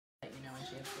when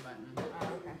she hits the button. Oh,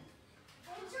 okay.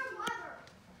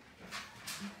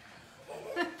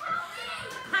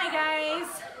 Hi guys,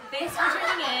 thanks for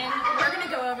tuning in. We're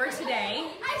gonna go over today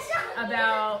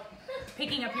about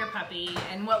picking up your puppy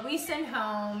and what we send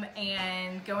home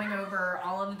and going over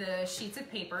all of the sheets of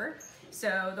paper.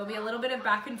 So there'll be a little bit of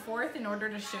back and forth in order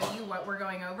to show you what we're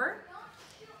going over.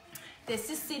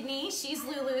 This is Sydney. She's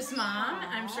Lulu's mom.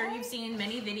 I'm sure you've seen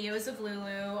many videos of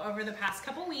Lulu over the past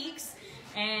couple weeks,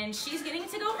 and she's getting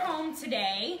to go home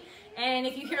today. And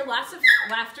if you hear lots of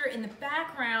laughter in the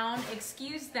background,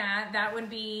 excuse that. That would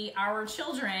be our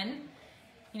children.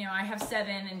 You know, I have 7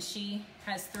 and she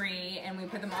has 3, and we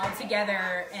put them all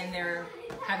together and they're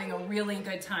having a really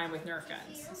good time with Nerf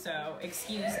guns. So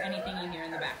excuse anything you hear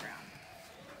in the background.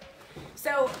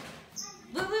 So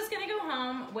Lulu's gonna go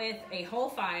home with a whole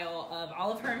file of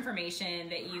all of her information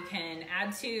that you can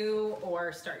add to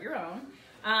or start your own.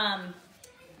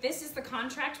 This is the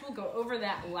contract. We'll go over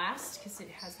that last because it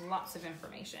has lots of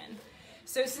information.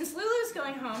 So since Lulu's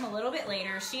going home a little bit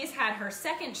later, she's had her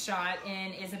 2nd shot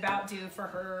and is about due for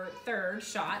her 3rd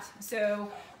shot.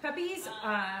 So puppies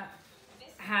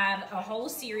have a whole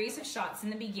series of shots in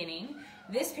the beginning.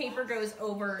 This paper goes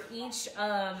over each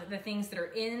of the things that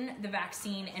are in the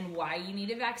vaccine and why you need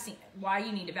to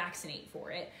vaccinate for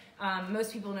it.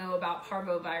 Most people know about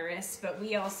parvovirus, but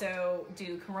we also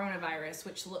do coronavirus,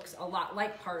 which looks a lot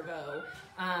like parvo.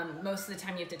 Most of the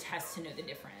time you have to test to know the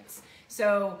difference.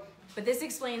 So, but this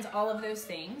explains all of those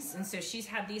things. And so she's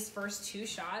had these first 2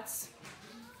 shots.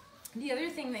 The other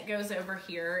thing that goes over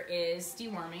here is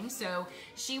deworming. So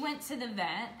she went to the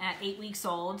vet at 8 weeks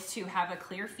old to have a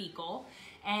clear fecal.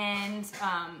 And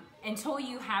until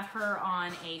you have her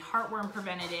on a heartworm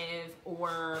preventative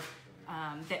or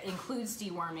that includes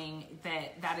deworming,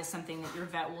 that is something that your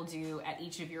vet will do at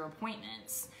each of your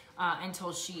appointments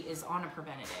until she is on a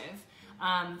preventative.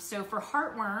 So for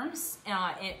heartworms,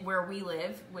 where we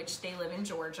live, which they live in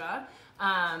Georgia,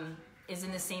 is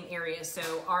in the same area. So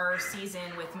our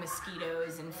season with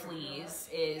mosquitoes and fleas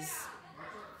is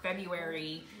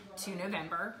February to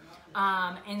November.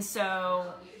 And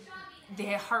so the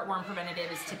heartworm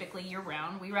preventative is typically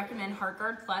year-round. We recommend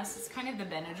HeartGuard Plus. It's kind of the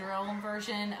Benadryl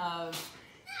version of,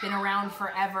 been around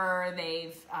forever.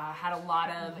 They've had a lot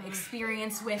of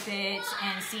experience with it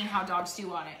and seen how dogs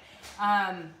do on it.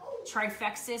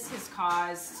 Trifexis has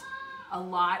caused a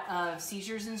lot of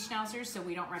seizures in schnauzers, so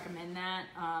we don't recommend that.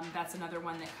 That's another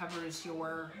one that covers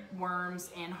your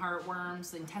worms and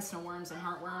heartworms, intestinal worms and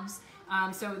heartworms.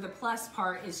 So the plus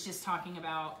part is just talking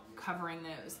about covering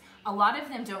those. A lot of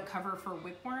them don't cover for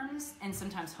whipworms and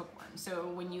sometimes hookworms. So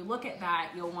when you look at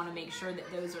that, you'll want to make sure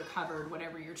that those are covered,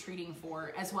 whatever you're treating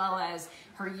for, as well as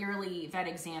her yearly vet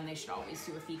exam. They should always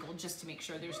do a fecal just to make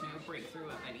sure there's no breakthrough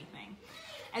of anything.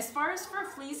 As far as for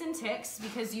fleas and ticks,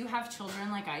 because you have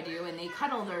children like I do and they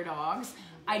cuddle their dogs,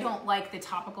 I don't like the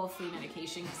topical flea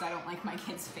medication because I don't like my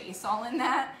kid's face all in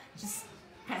that. Just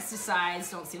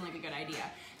pesticides don't seem like a good idea.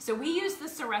 So we use the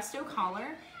Seresto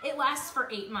collar. It lasts for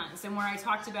 8 months, and where I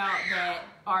talked about that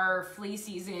our flea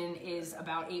season is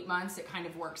about 8 months, it kind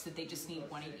of works that they just need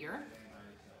 1 a year.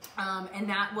 And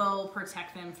that will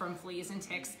protect them from fleas and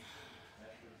ticks.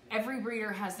 Every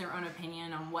breeder has their own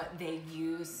opinion on what they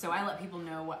use, so I let people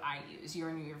know what I use. You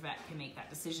and your vet can make that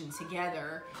decision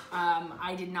together.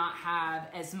 I did not have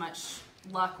as much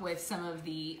luck with some of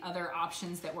the other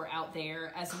options that were out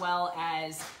there, as well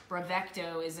as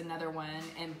Bravecto is another one,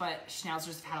 but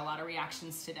schnauzers have had a lot of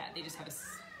reactions to that. They just have a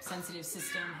sensitive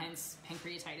system, hence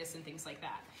pancreatitis and things like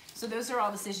that. So those are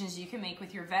all decisions you can make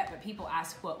with your vet, but people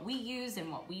ask what we use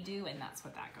and what we do, and that's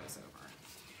what that goes over.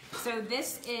 So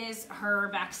this is her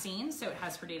vaccine. So it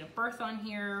has her date of birth on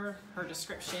here, her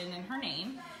description, and her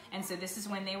name. And so this is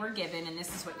when they were given, and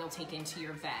this is what you'll take into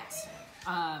your vet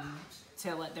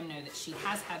to let them know that she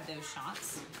has had those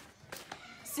shots.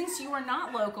 Since you are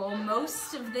not local,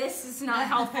 most of this is not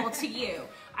helpful to you.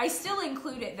 I still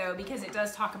include it though, because it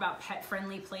does talk about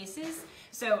pet-friendly places.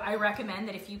 So I recommend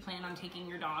that if you plan on taking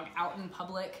your dog out in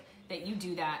public, that you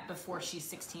do that before she's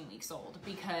 16 weeks old,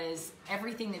 because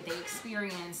everything that they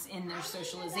experience in their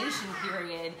socialization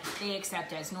period, they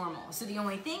accept as normal. So the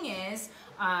only thing is,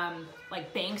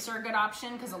 like banks are a good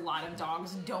option because a lot of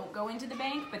dogs don't go into the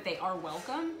bank, but they are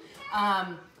welcome.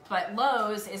 But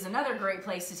Lowe's is another great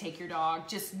place to take your dog.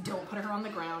 Just don't put her on the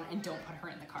ground and don't put her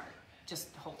in the cart.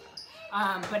 Just hold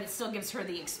her. But it still gives her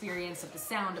the experience of the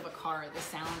sound of a car, the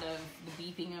sound of the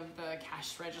beeping of the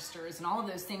cash registers, and all of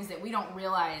those things that we don't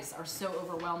realize are so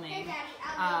overwhelming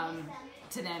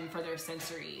to them for their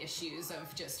sensory issues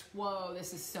of just, whoa,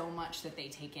 this is so much that they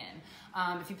take in.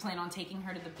 If you plan on taking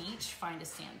her to the beach, find a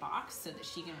sandbox so that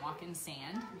she can walk in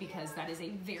sand, because that is a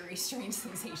very strange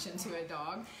sensation to a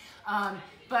dog.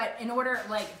 But in order,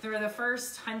 like through the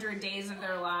first 100 days of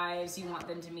their lives, you want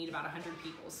them to meet about 100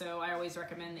 people. So I always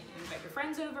recommend that you invite your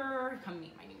friends over, come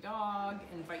meet my new dog,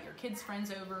 invite your kids'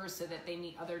 friends over so that they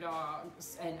meet other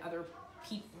dogs and other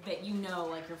people that you know,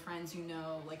 like your friends, you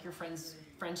know, like your friends'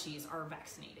 Frenchies are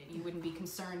vaccinated. You wouldn't be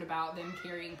concerned about them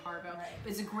carrying parvo. Right.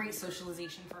 But it's a great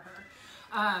socialization for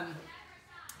her.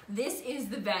 This is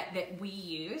the vet that we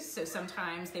use. So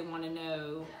sometimes they want to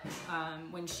know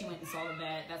when she went and saw the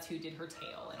vet, that's who did her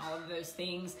tail and all of those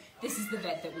things. This is the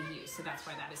vet that we use. So that's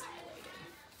why that is highlighted.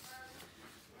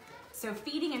 So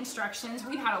feeding instructions,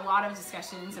 we've had a lot of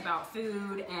discussions about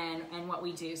food and what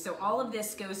we do. So all of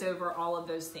this goes over all of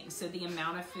those things. So the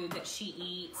amount of food that she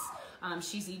eats,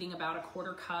 she's eating about a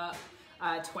 1/4 cup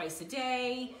twice a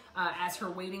day. As her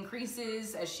weight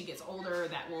increases, as she gets older,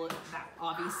 that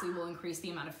obviously will increase the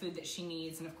amount of food that she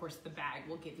needs. And of course the bag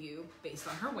will give you based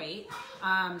on her weight.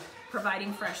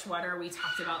 Providing fresh water, we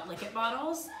talked about licket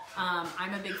bottles.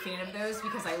 I'm a big fan of those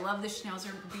because I love the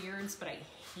Schnauzer beards, but I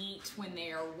hate when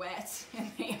they are wet and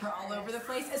they are all over the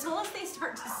place, as well as they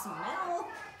start to smell.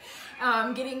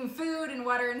 Getting food and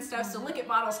water and stuff, so licket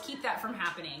bottles keep that from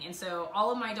happening. And so all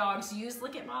of my dogs use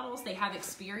licket bottles. They have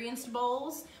experienced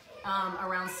bowls.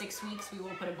 Around 6 weeks, we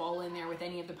will put a bowl in there with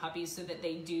any of the puppies so that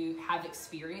they do have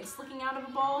experience looking out of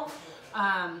a bowl.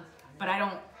 But I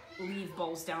don't leave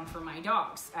bowls down for my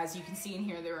dogs. As you can see in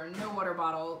here, there are no water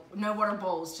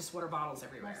bowls, just water bottles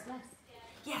everywhere. Less mess.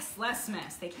 Yes, less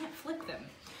mess. They can't flip them.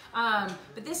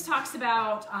 But this talks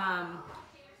about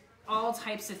all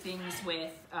types of things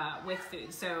with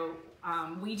food. So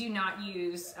we do not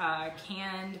use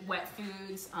canned wet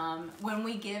foods. When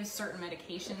we give certain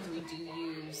medications, we do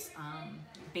use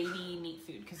baby meat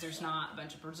food because there's not a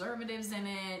bunch of preservatives in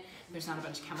it. There's not a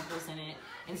bunch of chemicals in it.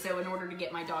 And so in order to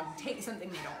get my dog to take something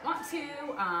they don't want to,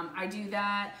 I do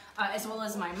that, as well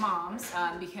as my moms,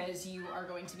 because you are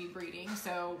going to be breeding.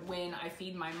 So when I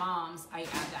feed my moms, I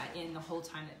add that in the whole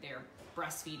time that they're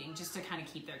breastfeeding, just to kind of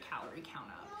keep their calorie count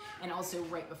up, and also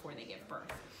right before they give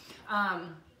birth.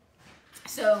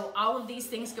 So all of these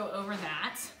things go over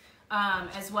that,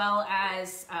 as well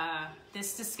as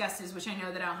this discusses, which I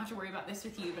know that I don't have to worry about this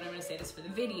with you, but I'm going to say this for the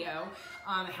video,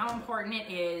 how important it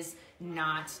is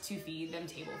not to feed them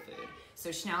table food. So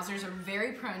Schnauzers are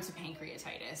very prone to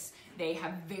pancreatitis. They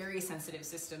have very sensitive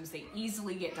systems. They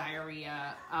easily get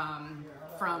diarrhea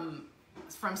from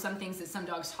some things that some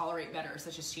dogs tolerate better,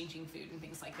 such as changing food and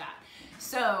things like that.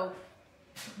 So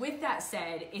with that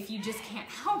said, if you just can't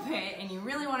help it and you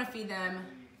really want to feed them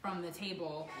from the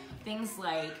table, things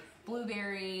like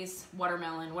blueberries,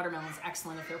 watermelon. Watermelon's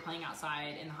excellent if they're playing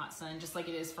outside in the hot sun, just like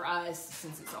it is for us,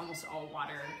 since it's almost all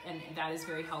water, and that is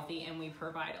very healthy. And we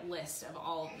provide a list of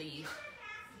all the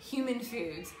human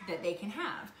foods that they can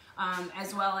have,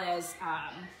 as well as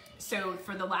so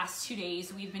for the last 2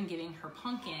 days, we've been giving her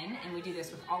pumpkin, and we do this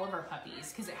with all of our puppies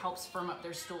because it helps firm up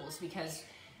their stools, because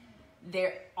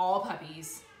all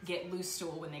puppies get loose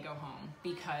stool when they go home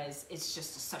because it's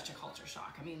just such a culture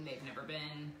shock. I mean, they've never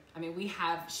been,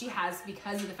 she has,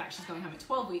 because of the fact she's going home at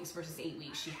 12 weeks versus 8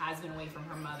 weeks, she has been away from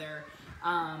her mother.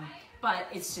 But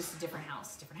it's just a different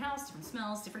house, different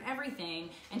smells, different everything.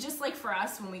 And just like for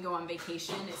us, when we go on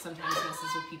vacation, it sometimes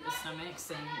messes with people's stomachs,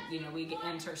 and we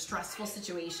enter stressful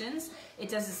situations. It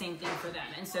does the same thing for them.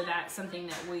 And so that's something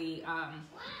that we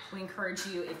encourage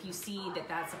you, if you see that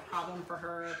that's a problem for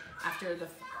her after the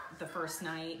first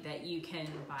night, that you can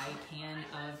buy a can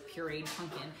of pureed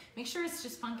pumpkin. Make sure it's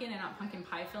just pumpkin and not pumpkin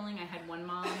pie filling. I had one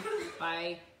mom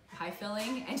buy pie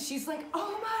filling, and she's like,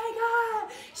 oh my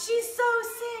God, she's so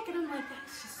sick. And I'm like,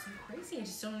 that's just so crazy. I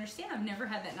just don't understand. I've never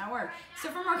had that not work. So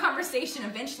from our conversation,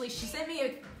 eventually she sent me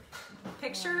a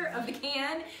picture of the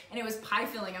can, and it was pie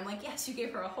filling. I'm like, yes, you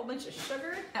gave her a whole bunch of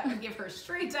sugar. That would give her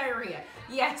straight diarrhea.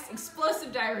 Yes,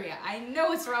 explosive diarrhea. I know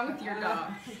what's wrong with your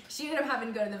dog. She ended up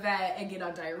having to go to the vet and get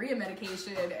on diarrhea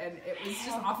medication, and it was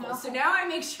just awful. So now I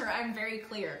make sure I'm very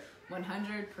clear,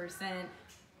 100%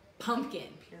 pumpkin.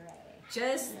 Puree.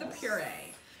 Just the puree.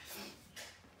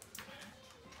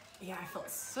 Yeah, I felt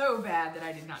so bad that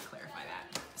I did not clarify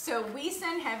that. So we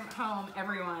send home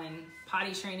everyone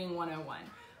potty training 101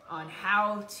 on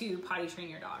how to potty train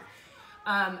your dog.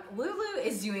 Lulu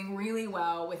is doing really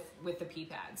well with the pee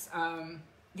pads.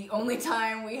 The only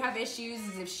time we have issues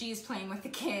is if she's playing with the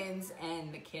kids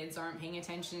and the kids aren't paying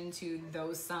attention to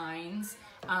those signs.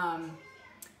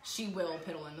 She will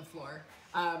piddle in the floor.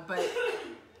 But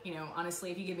You know,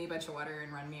 honestly, if you give me a bunch of water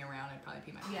and run me around, I'd probably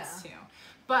pee my pants too.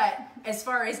 But as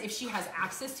far as if she has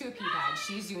access to a pee pad,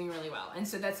 she's doing really well. And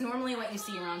so that's normally what you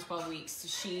see around 12 weeks.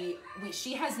 She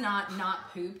has not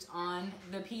pooped on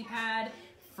the pee pad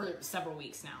for several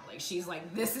weeks now. Like, she's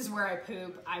like, this is where I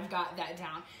poop. I've got that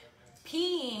down.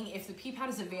 Peeing, if the pee pad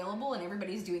is available and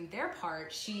everybody's doing their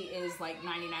part, she is like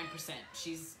 99%.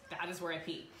 That is where I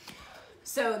pee.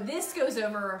 So this goes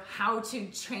over how to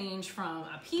change from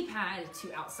a pee pad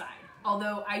to outside.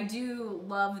 Although I do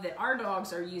love that our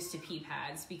dogs are used to pee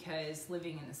pads, because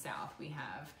living in the South, we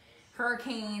have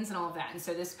hurricanes and all of that. And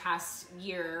so this past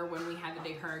year, when we had the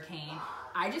big hurricane,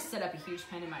 I just set up a huge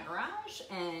pen in my garage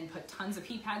and put tons of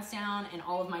pee pads down, and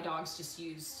all of my dogs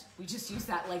we just used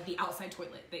that like the outside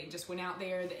toilet. They just went out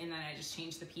there, and then I just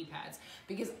changed the pee pads,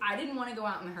 because I didn't want to go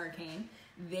out in the hurricane.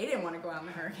 They didn't want to go out in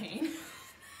the hurricane.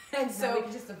 And so we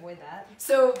can just avoid that.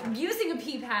 So using a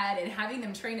pee pad and having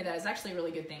them train to that is actually a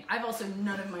really good thing. I've also,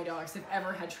 none of my dogs have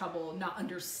ever had trouble not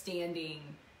understanding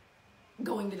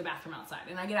going to the bathroom outside.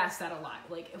 And I get asked that a lot.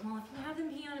 Like, well, if you have them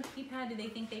pee on a pee pad, do they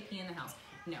think they pee in the house?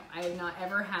 No, I have not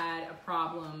ever had a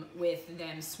problem with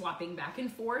them swapping back and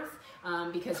forth,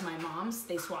 because my moms,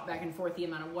 they swap back and forth the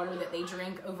amount of water that they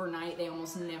drink overnight. They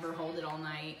almost never hold it all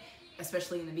night,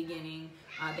 especially in the beginning.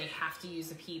 They have to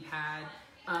use a pee pad.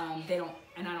 They don't,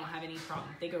 and I don't have any problem.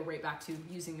 They go right back to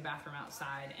using the bathroom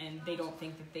outside, and they don't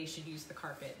think that they should use the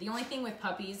carpet. The only thing with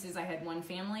puppies is I had one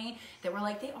family that were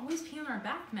like, they always pee on our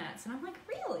bath mats. And I'm like,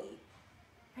 really?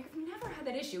 I've never had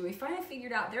that issue. We finally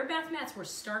figured out their bath mats were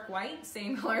stark white,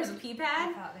 same color as a pee pad.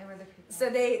 I thought they were the pee pads. So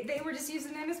they were just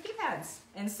using them as pee pads.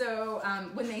 And so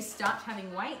when they stopped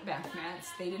having white bath mats,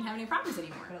 they didn't have any problems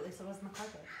anymore. But at least it wasn't the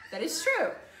carpet. That is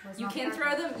true. You can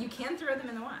throw them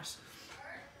in the wash.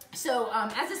 So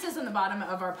as it says on the bottom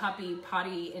of our puppy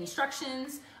potty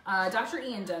instructions, Dr.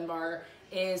 Ian Dunbar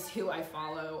is who I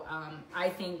follow. I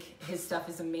think his stuff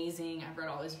is amazing. I've read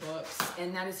all his books,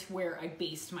 and that is where I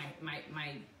based my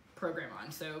program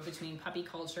on. So between puppy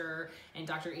culture and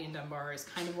Dr. Ian Dunbar is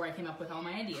kind of where I came up with all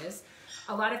my ideas.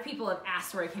 A lot of people have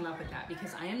asked where I came up with that,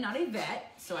 because I am not a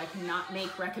vet, so I cannot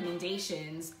make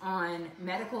recommendations on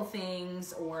medical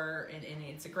things, and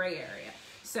it's a gray area.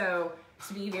 So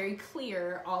to be very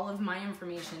clear, all of my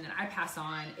information that I pass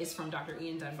on is from Dr.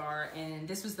 Ian Dunbar, and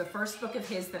this was the first book of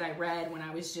his that I read when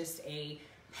I was just a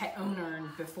pet owner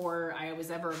before I was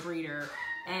ever a breeder,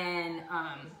 and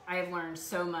I have learned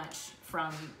so much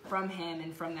from him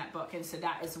and from that book, and so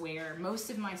that is where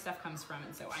most of my stuff comes from,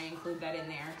 and so I include that in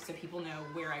there so people know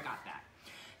where I got that.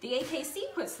 The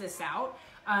AKC puts this out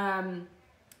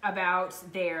about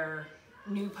their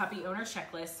new puppy owner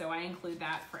checklist, so I include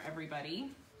that for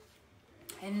everybody.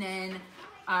 And then,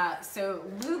 so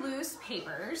Lulu's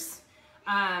papers,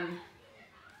 one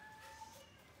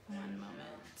moment.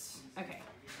 Okay,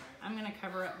 I'm gonna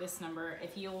cover up this number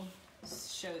if you'll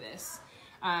show this.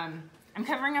 I'm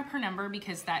covering up her number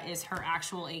because that is her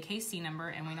actual AKC number,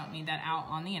 and we don't need that out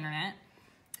on the internet.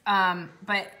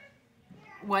 But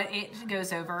what it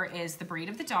goes over is the breed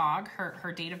of the dog,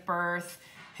 her date of birth,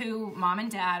 who mom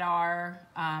and dad are.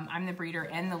 I'm the breeder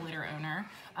and the litter owner.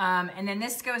 And then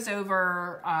this goes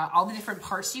over all the different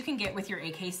parts you can get with your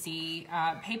AKC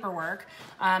paperwork.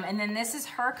 And then this is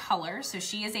her color. So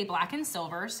she is a black and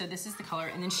silver. So this is the color.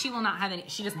 And then she will not have any,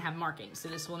 she doesn't have markings. So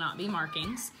this will not be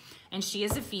markings. And she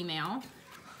is a female.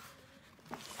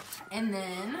 And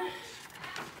then,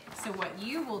 so what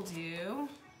you will do,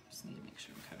 just need to make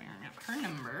sure I'm covering up her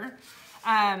number.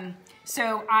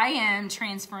 So I am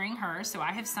transferring her, so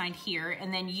I have signed here,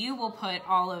 and then you will put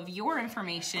all of your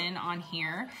information on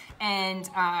here, and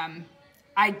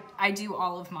I do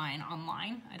all of mine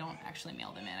online. I don't actually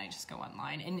mail them in, I just go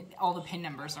online, and all the PIN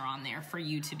numbers are on there for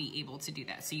you to be able to do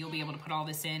that. So you'll be able to put all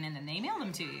this in, and then they mail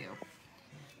them to you.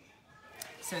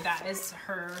 So that is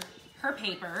her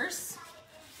papers.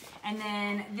 And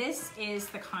then this is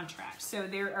the contract. So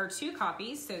there are 2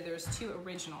 copies, so there's 2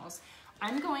 originals.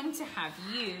 I'm going to have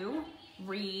you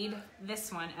read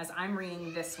this one as I'm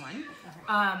reading this one,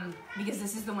 because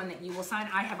this is the one that you will sign.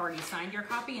 I have already signed your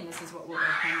copy, and this is what will go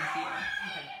home with you.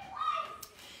 Okay.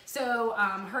 So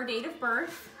her date of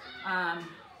birth,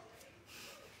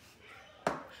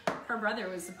 her brother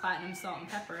was a platinum salt and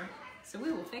pepper, so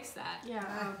we will fix that. Yeah,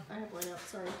 I have one up,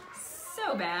 sorry.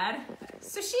 So bad.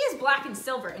 So she is black and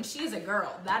silver, and she is a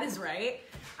girl. That is right.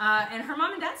 And her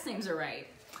mom and dad's names are right.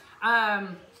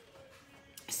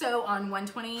 So on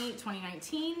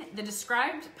 1/20/2019, the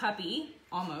described puppy,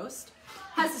 almost,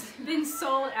 has been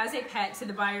sold as a pet to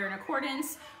the buyer in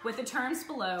accordance with the terms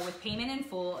below, with payment in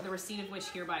full, the receipt of which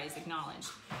hereby is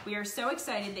acknowledged. We are so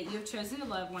excited that you have chosen to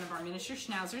love one of our miniature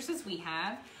schnauzers as we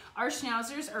have. Our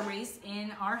Schnauzers are raised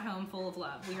in our home full of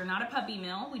love. We are not a puppy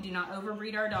mill. We do not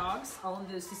overbreed our dogs. All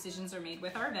of those decisions are made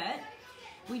with our vet.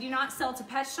 We do not sell to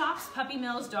pet shops, puppy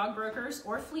mills, dog brokers,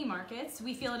 or flea markets.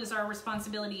 We feel it is our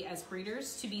responsibility as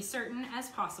breeders to be certain as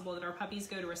possible that our puppies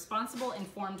go to responsible,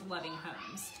 informed, loving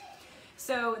homes.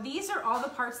 So these are all the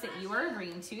parts that you are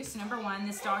agreeing to. So number one,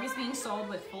 this dog is being sold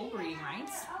with full breeding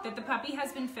rights, that the puppy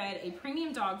has been fed a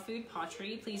premium dog food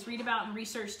pottery. Please read about and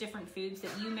research different foods that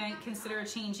you might consider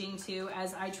changing to,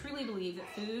 as I truly believe that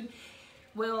food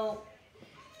will,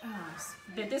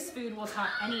 that this food will talk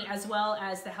any, as well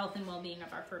as the health and well-being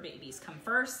of our fur babies come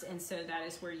first. And so that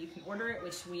is where you can order it,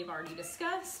 which we have already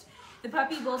discussed. The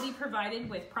puppy will be provided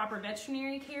with proper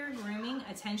veterinary care, grooming,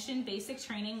 attention, basic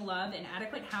training, love, and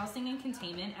adequate housing and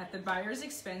containment at the buyer's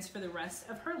expense for the rest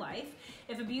of her life.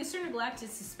 If abuse or neglect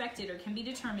is suspected or can be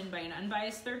determined by an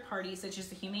unbiased third party, such as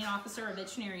the humane officer or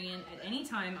veterinarian, at any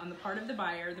time on the part of the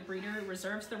buyer, the breeder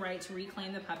reserves the right to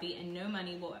reclaim the puppy, and no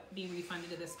money will be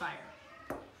refunded to this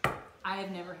buyer. I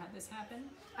have never had this happen.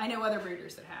 I know other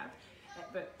breeders that have,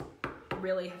 but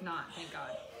really have not, thank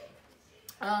God.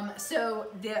 So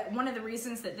one of the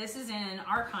reasons that this is in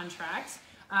our contract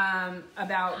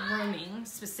about grooming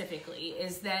specifically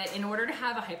is that in order to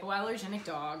have a hypoallergenic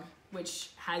dog,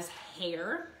 which has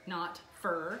hair, not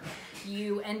fur,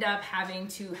 you end up having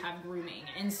to have grooming.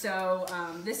 And so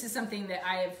this is something that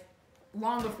I've,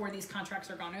 long before these contracts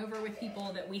are gone over with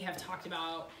people, that we have talked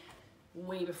about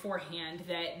way beforehand,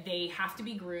 that they have to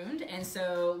be groomed. And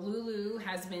so Lulu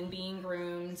has been being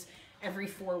groomed every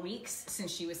 4 weeks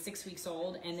since she was 6 weeks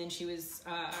old, and then she was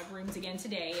groomed again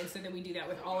today. And so that we do that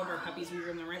with all of our puppies. We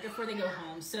groom them right before they go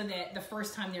home, so that the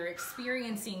first time they're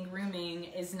experiencing grooming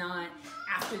is not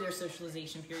after their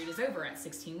socialization period is over at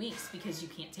 16 weeks, because you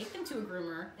can't take them to a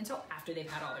groomer until after they've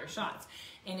had all their shots.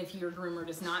 And if your groomer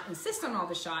does not insist on all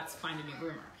the shots, find a new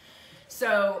groomer.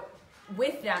 So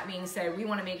with that being said, we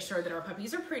want to make sure that our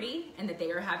puppies are pretty and that they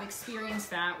have experienced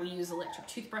that. We use electric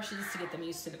toothbrushes to get them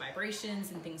used to the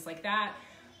vibrations and things like that.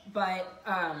 But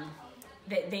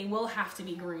that they will have to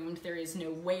be groomed. There is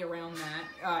no way around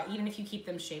that. Even if you keep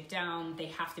them shaved down, they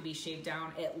have to be shaved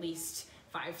down at least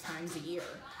 5 times a year.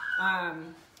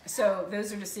 So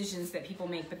those are decisions that people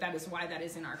make, but that is why that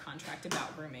is in our contract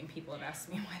about grooming. People have asked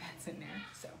me why that's in there,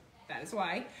 so that is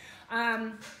why.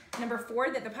 Number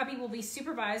 4, that the puppy will be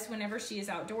supervised whenever she is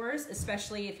outdoors,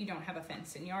 especially if you don't have a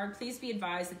fenced in yard. Please be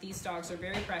advised that these dogs are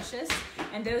very precious,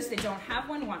 and those that don't have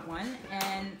one want one.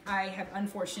 And I have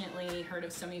unfortunately heard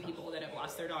of so many people that have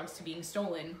lost their dogs to being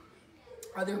stolen.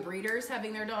 Other breeders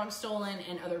having their dogs stolen,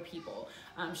 and other people.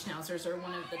 Schnauzers are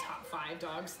one of the top 5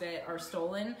 dogs that are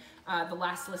stolen. The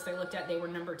last list I looked at, they were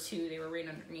number 2. They were right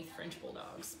underneath French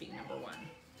Bulldogs being number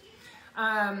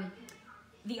 1.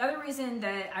 The other reason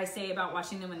that I say about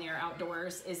watching them when they are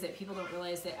outdoors is that people don't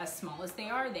realize that as small as they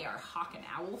are hawk and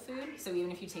owl food. So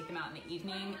even if you take them out in the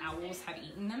evening, owls have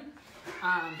eaten them.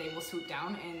 They will swoop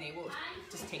down and they will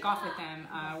just take off with them.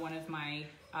 One of my,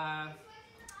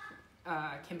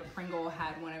 Kimba Pringle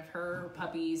had one of her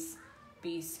puppies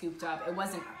be scooped up. It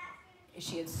wasn't,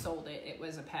 she had sold it, it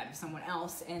was a pet of someone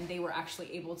else, and they were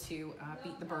actually able to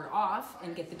beat the bird off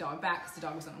and get the dog back because the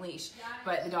dog was on a leash.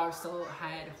 But the dog still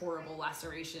had horrible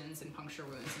lacerations and puncture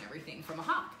wounds and everything from a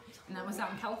hawk. And that was out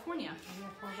in California. We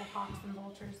have horrible hawks and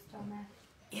vultures down there.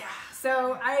 Yeah,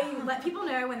 so I let people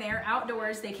know when they're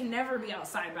outdoors, they can never be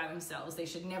outside by themselves. They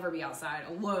should never be outside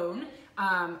alone,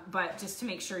 but just to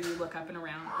make sure you look up and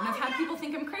around. And I've had people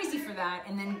think I'm crazy for that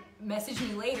and then message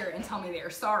me later and tell me they're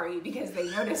sorry because they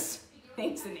noticed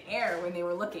things in the air when they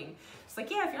were looking. It's like,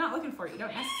 yeah, if you're not looking for it, you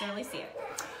don't necessarily see it.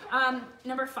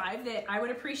 Number 5, that I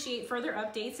would appreciate further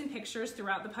updates and pictures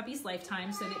throughout the puppy's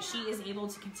lifetime so that she is able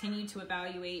to continue to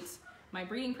evaluate my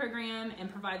breeding program and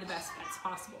provide the best pets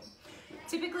possible.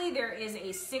 Typically, there is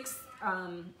a 6th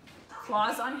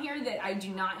clause on here that I do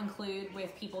not include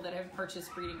with people that have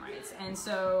purchased breeding rights. And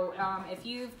so if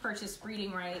you've purchased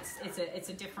breeding rights, it's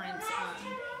a different,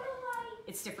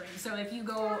 it's different. So if you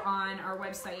go on our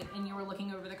website and you were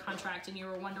looking over the contract and you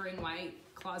were wondering why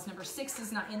clause number 6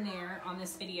 is not in there on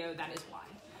this video, that is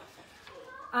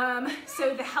why.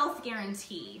 So the health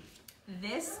guarantee.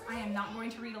 This I am not going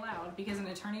to read aloud because an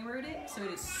attorney wrote it, so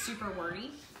it is super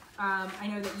wordy. I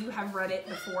know that you have read it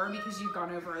before because you've gone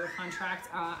over the contract.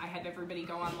 I had everybody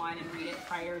go online and read it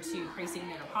prior to placing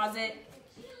their deposit.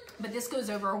 But this goes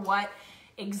over what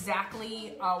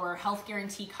exactly our health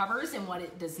guarantee covers and what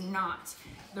it does not.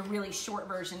 The really short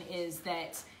version is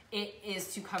that it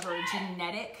is to cover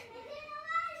genetic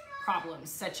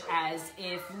problems, such as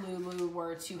if Lulu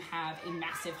were to have a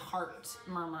massive heart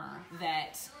murmur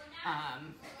that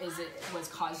was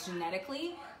caused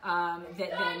genetically, that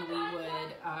then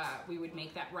we would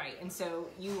make that right. And so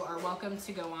you are welcome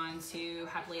to go on to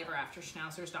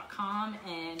happilyeverafterschnauzers.com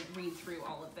and read through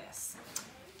all of this.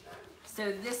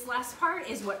 So this last part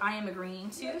is what I am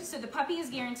agreeing to. So the puppy is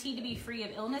guaranteed to be free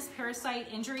of illness, parasite,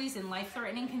 injuries, and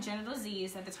life-threatening congenital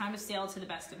disease at the time of sale to the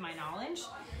best of my knowledge.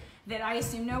 That I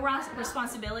assume no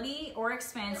responsibility or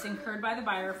expense incurred by the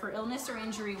buyer for illness or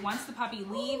injury once the puppy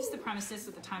leaves the premises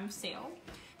at the time of sale.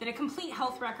 That a complete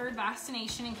health record,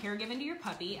 vaccination, and care given to your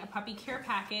puppy, a puppy care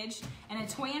package, and a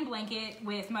toy and blanket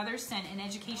with mother's scent and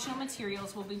educational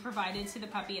materials will be provided to the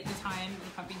puppy at the time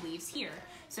the puppy leaves here.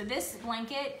 So this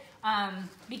blanket,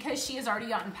 because she has already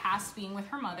gotten past being with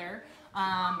her mother,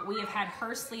 we have had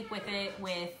her sleep with it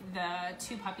with the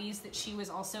 2 puppies that she was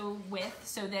also with,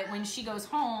 so that when she goes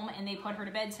home and they put her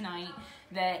to bed tonight,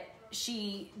 that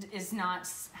she is not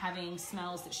having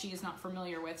smells that she is not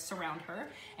familiar with surround her.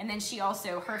 And then she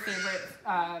also, her favorite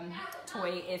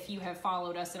toy, if you have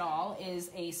followed us at all, is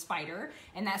a spider,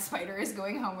 and that spider is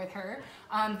going home with her.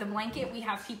 The blanket we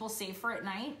have people save for at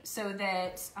night so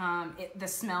that the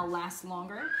smell lasts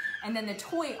longer. And then the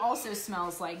toy also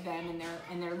smells like them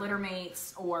and their litter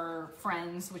mates or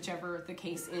friends, whichever the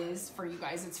case is. For you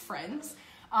guys, it's friends.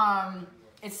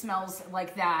 It smells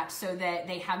like that, so that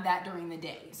they have that during the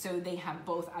day. So they have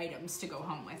both items to go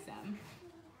home with them.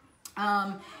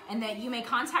 And that you may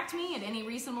contact me at any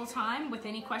reasonable time with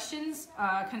any questions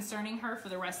concerning her for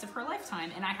the rest of her lifetime.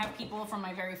 And I have people from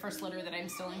my very first litter that I'm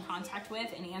still in contact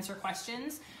with and answer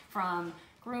questions, from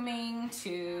grooming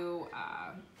to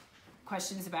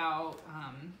questions about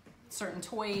certain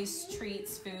toys,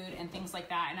 treats, food, and things like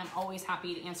that. And I'm always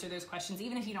happy to answer those questions.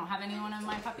 Even if you don't have any one of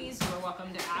my puppies, you are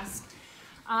welcome to ask.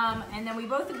 And then we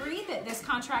both agree that this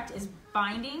contract is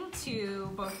binding to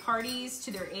both parties,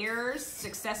 to their heirs,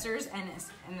 successors, and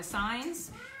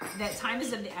assigns. That time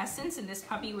is of the essence, and this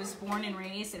puppy was born and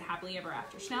raised at Happily Ever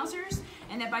After Schnauzers.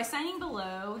 And that by signing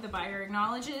below, the buyer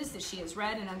acknowledges that she has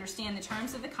read and understands the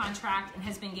terms of the contract and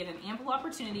has been given ample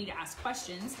opportunity to ask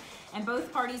questions. And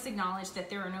both parties acknowledge that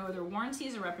there are no other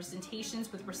warranties or representations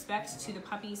with respect to the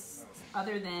puppies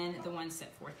other than the ones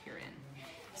set forth herein.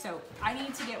 So I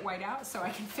need to get white out so I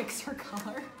can fix her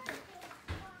color.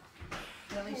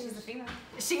 At least she's a female.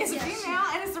 She is a female,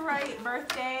 and it's the right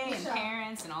birthday and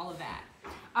parents and all of that.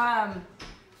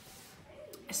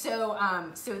 So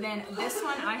then this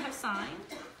one I have signed,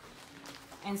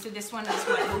 and so this one is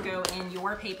what will go in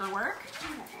your paperwork.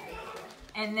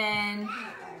 And then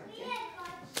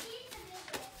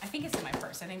I think it's in my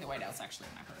purse. I think the whiteout's actually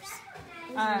in my purse.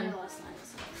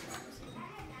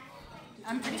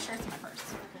 I'm pretty sure it's in my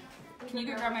purse. Can you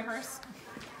go grab my purse?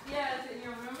 Yeah, is it in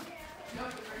your room?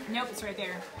 Nope, it's right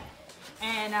there.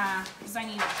 And because I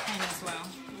need a pen as well.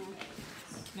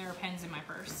 There are pens in my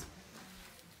purse.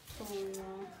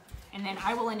 And then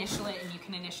I will initial it, and you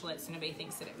can initial it so nobody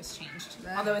thinks that it was changed.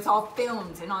 Although it's all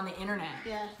filmed and on the internet.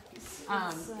 Yeah. It's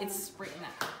right in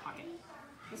that pocket.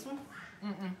 This one?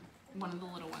 One of the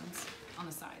little ones on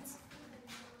the sides.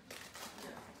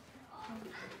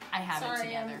 I have it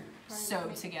together.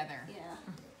 Sewed together. Yeah.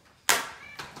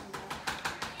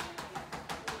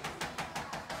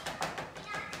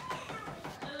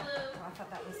 Oh, I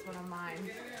thought that was one of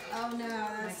mine. Oh no,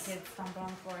 My that's... kids stomped on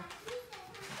the floor.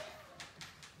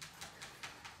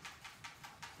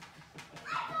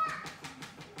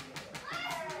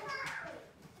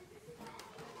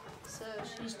 So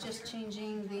she's just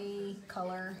changing the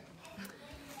color.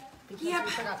 Because Yep.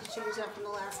 we forgot to change that from the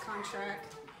last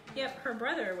contract. Yep, her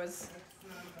brother was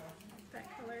that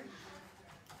color.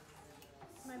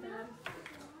 My bad.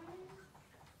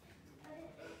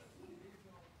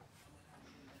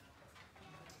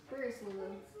 Where is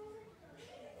Lulu?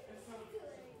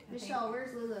 Michelle,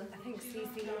 where's Lulu? I think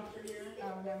Cece.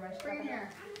 Oh, never mind. Bring her here.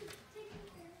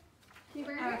 Can you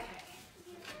bring her Okay.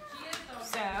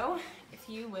 So, if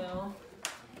you will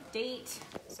date,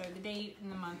 so the date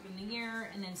and the month and the year,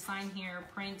 and then sign here,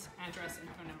 print, address, and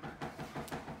phone number.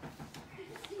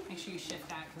 Make sure you shift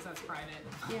that because that's private.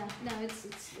 Yeah, no, it's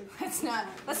Let's not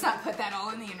put that all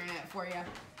on the internet for you.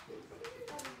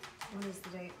 What is the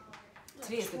date?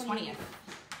 Today is the 20th.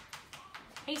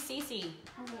 Hey Cece,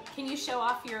 can you show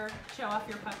off your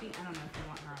puppy? I don't know if you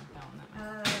want her on film.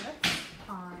 That That's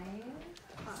fine.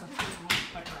 might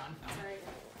put her on film. Sorry.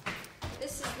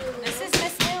 This is Lulu. This is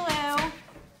Miss Lulu.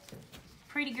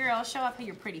 Pretty girl, show off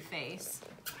your pretty face.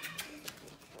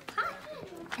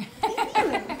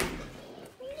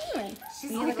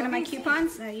 She's looking at my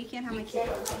coupons? No, you can't have my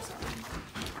coupons. I'm sorry.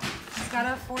 She's got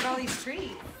to afford all these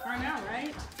treats. I know,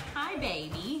 right? Hi,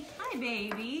 baby. Hi,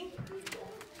 baby.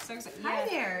 So excited. Hi Yeah.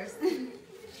 there.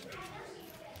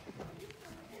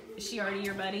 Is she already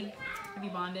your buddy? Have you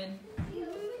bonded?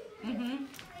 Mm-hmm.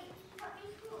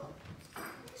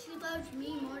 She loves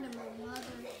me more than my mother.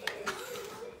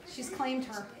 She's claimed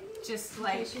her. Just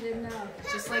like, She didn't know.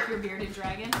 just like your bearded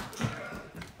dragon.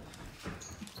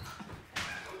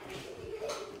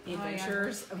 The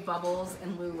Adventures of Bubbles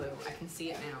and Lulu. I can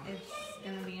see it now. It's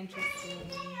gonna be interesting.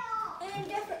 I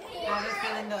have a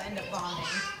feeling they'll end up bonding.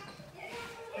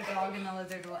 The dog and the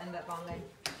lizard will end up bonding.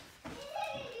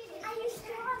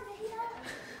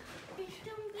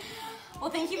 Well,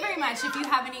 thank you very much. If you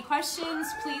have any questions,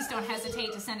 please don't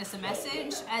hesitate to send us a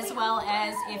message, as well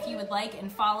as if you would like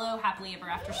and follow Happily Ever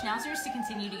After Schnauzers to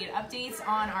continue to get updates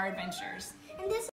on our adventures. And this